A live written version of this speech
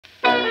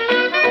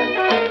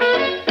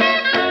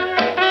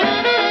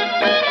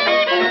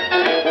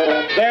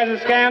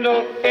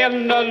scandal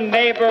in the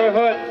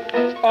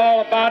neighborhood,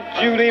 all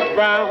about Julie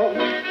Brown.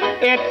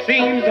 It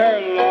seems her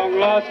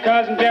long-lost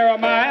cousin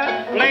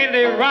Jeremiah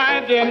lately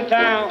arrived in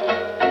town.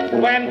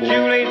 When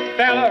Julie's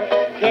fella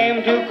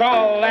came to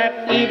call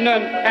that evening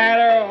at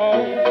her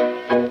home,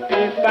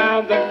 he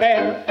found the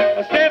pair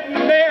sitting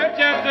there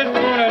just a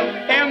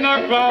spooning in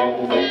the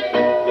clothes.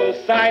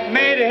 The sight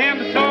made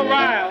him so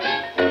riled,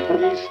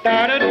 he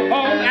started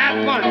home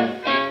at once.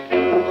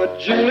 But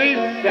Julie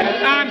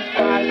said, I'm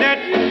surprised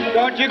at you.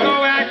 Don't you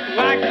go act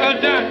like a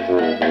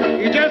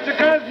dunce. You're just a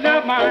cousin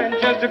of mine,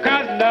 just a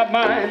cousin of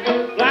mine.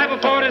 Liable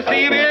for to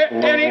see him here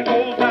any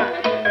old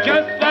time.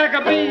 Just like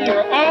a bee,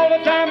 you're all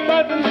the time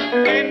buzzing.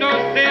 Ain't no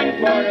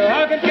sin for to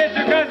hug and kiss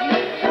your cousin.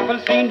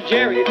 Haven't seen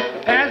Jerry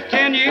the past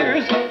 10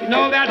 years. You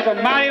know that's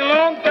a mighty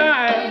long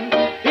time.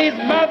 He's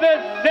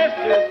mother's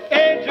sister's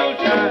angel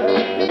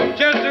child.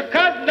 Just a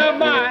cousin of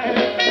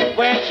mine.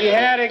 When she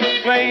had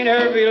explained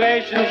her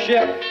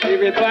relationship, he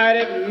replied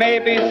it may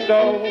be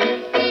so,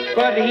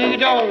 but he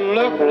don't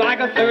look like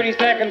a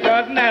 32nd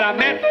cousin that I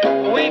met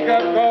a week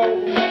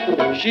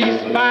ago. She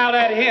smiled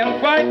at him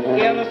quite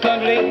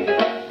innocently,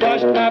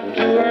 brushed up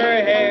to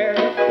her hair,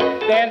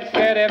 then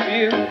said, if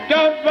you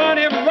don't run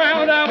him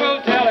round, I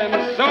will tell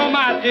him so,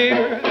 my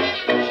dear.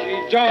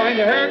 She joined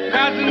her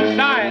cousin's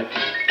side,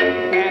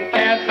 and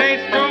as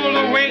they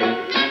strolled away,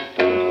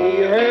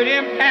 he heard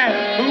him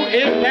ask, who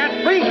is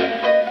that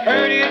freak?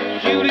 Heard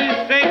it, Julie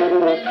say,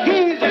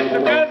 he's just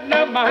a cousin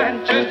of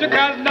mine, just a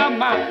cousin of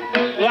mine.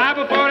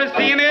 Liable for to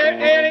see him here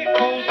any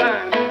old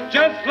time.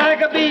 Just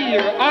like a bee,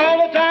 you're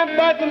all the time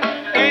buzzing.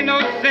 Ain't no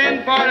sin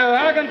for to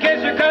hug and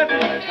kiss your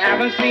cousin.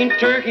 Haven't seen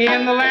Turkey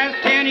in the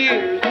last 10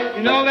 years.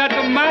 You know that